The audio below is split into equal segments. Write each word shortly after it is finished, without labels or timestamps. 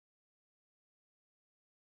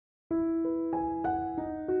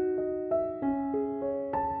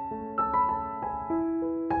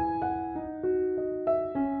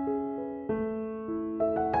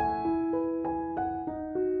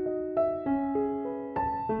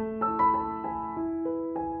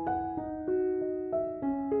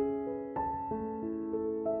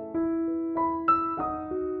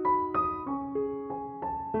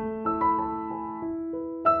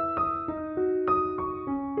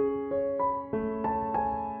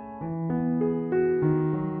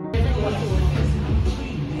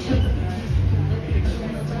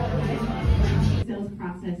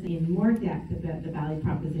in more depth about the value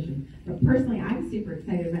proposition. But personally, I'm super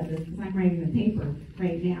excited about this because I'm writing the paper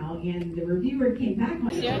right now, and the reviewer came back on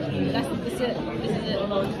it. Yeah, this is it. I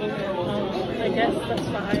guess that's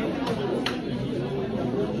fine.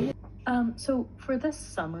 So for this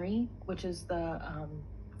summary, which is the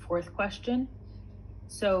fourth question,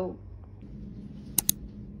 so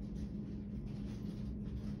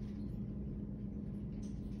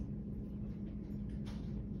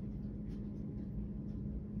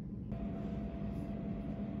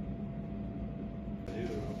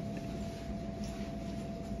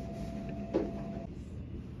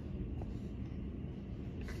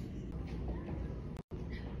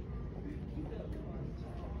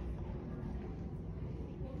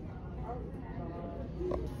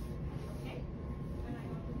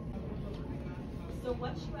So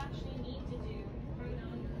what you actually need to do,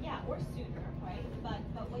 yeah, or sooner, right? But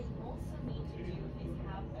what you also need to do is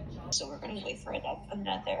have a job. So we're going to wait for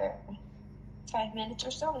another 5 minutes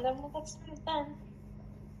or so, and then we'll get started then.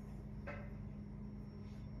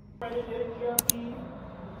 Trying to get an ERP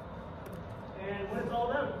and what it's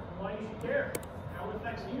all about, why you should care, how it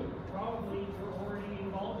affects you. Probably you're already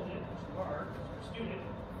involved in it, which you are, as a student,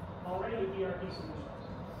 already with ERP solutions.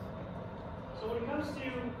 So when it comes to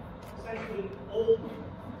essentially old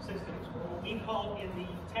systems, or what we call in the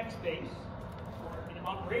tech space, or in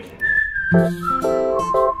operations,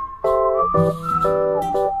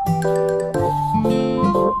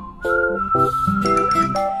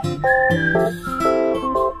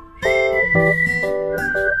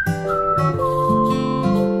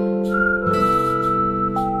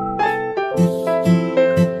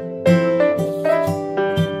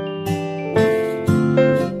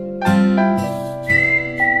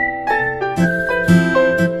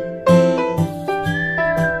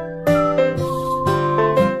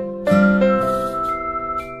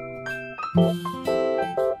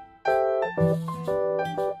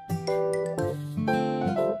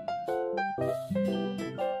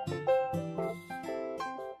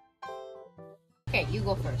 Okay, you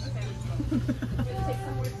go first. I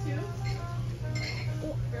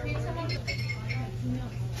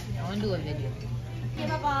want to do a video. Okay,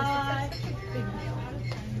 bye-bye.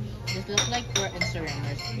 This looks like we're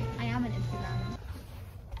Instagrammers. I am an Instagrammer.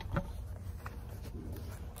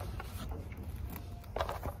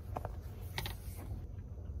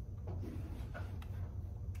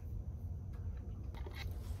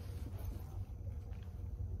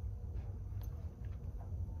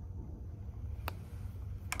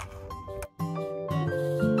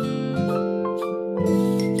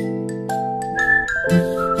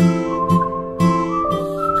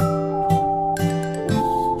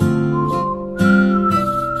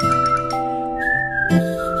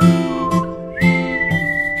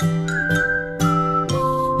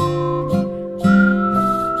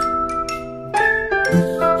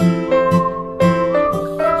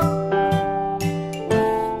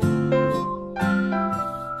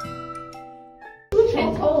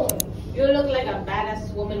 You look like a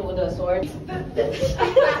badass woman with a sword.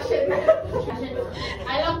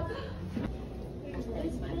 I love. This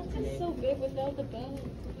pants is so big without the belt.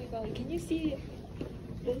 Oh my god, can you see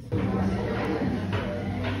this?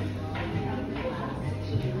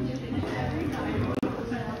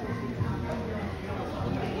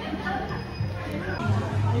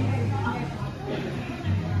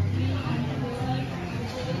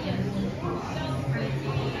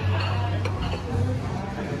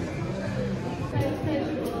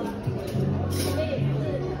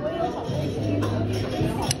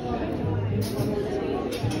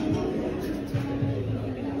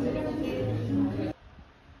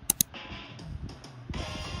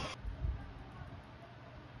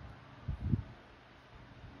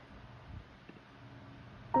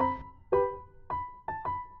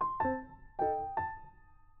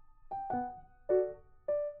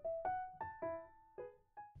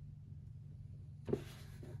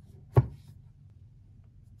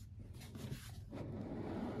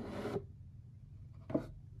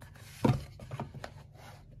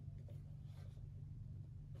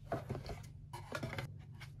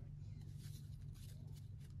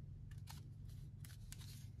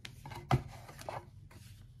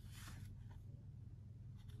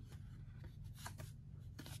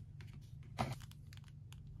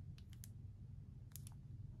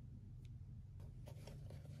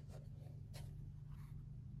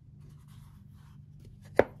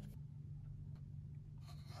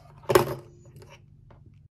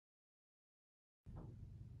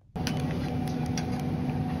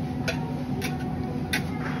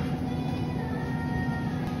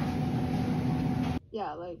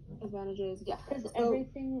 Yeah, like advantages. Yeah, because so-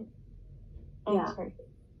 everything. Oh, Yeah. sorry.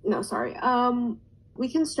 no, sorry. We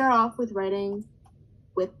can start off with writing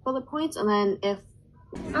with bullet points, and then if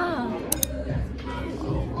I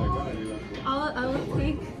will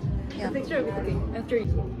take a picture of everything after you.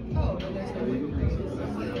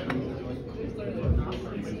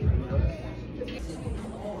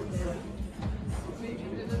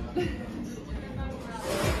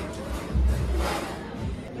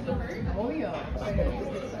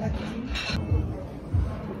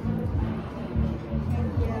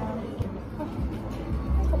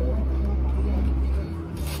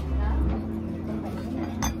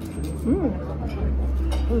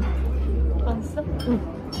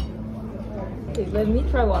 Okay, let me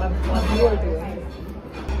try what you are doing.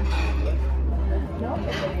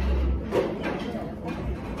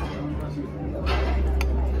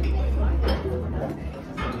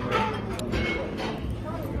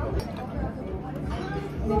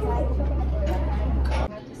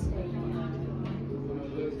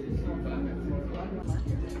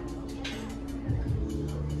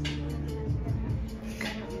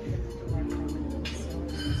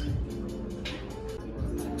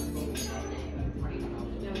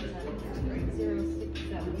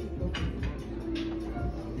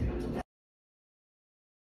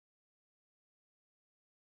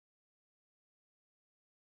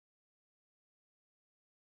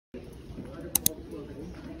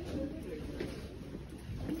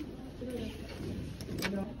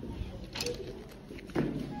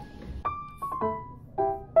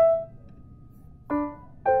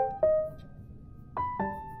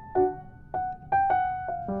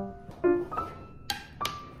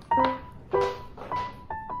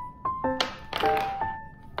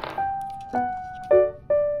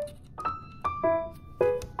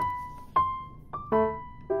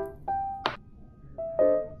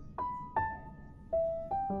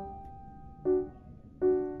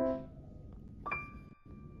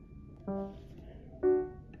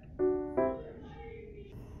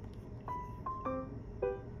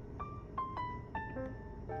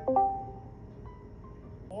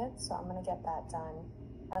 So I'm gonna get that done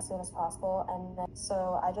as soon as possible, and then,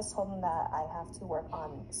 so I just told them that I have to work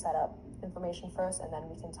on setup information first, and then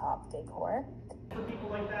we can talk decor. For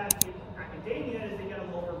people like that, in academia, is they get a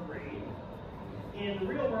lower grade. In the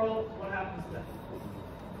real world, what happens to them?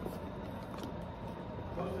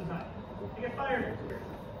 Most of the time, they get fired.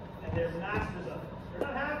 And there's masters of it. They're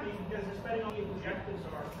not happy because they're spending all the objectives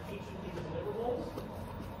are for each of these deliverables,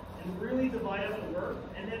 and really divide up the work,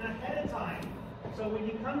 and then ahead of time. So when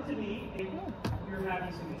you come to me, you're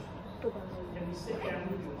having some issues. And we sit down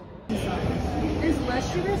with you. Is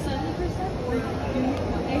less sugar 70% or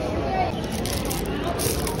extra sugar?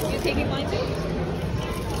 You taking mine too?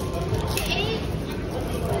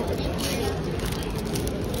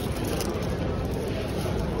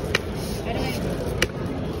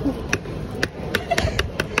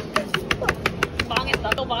 망했다.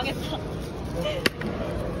 너 망했다.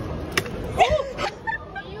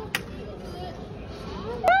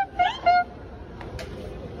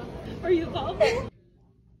 Are you powerful?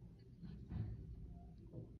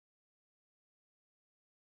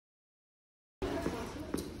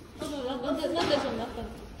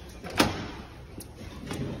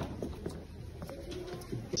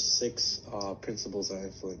 Six principles of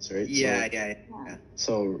influence, right? Yeah.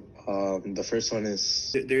 So the first one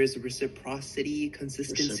is There's reciprocity,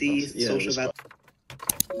 consistency, social value.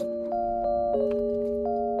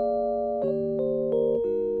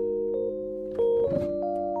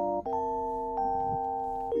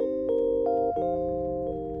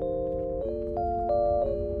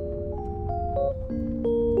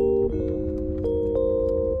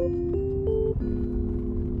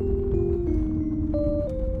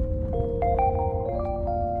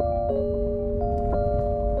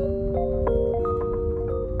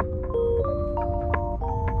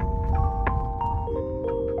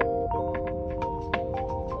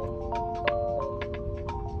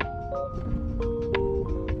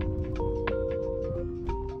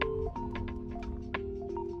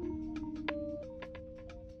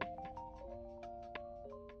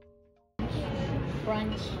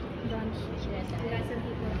 Brunch. Yes, we got some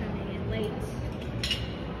people coming in late.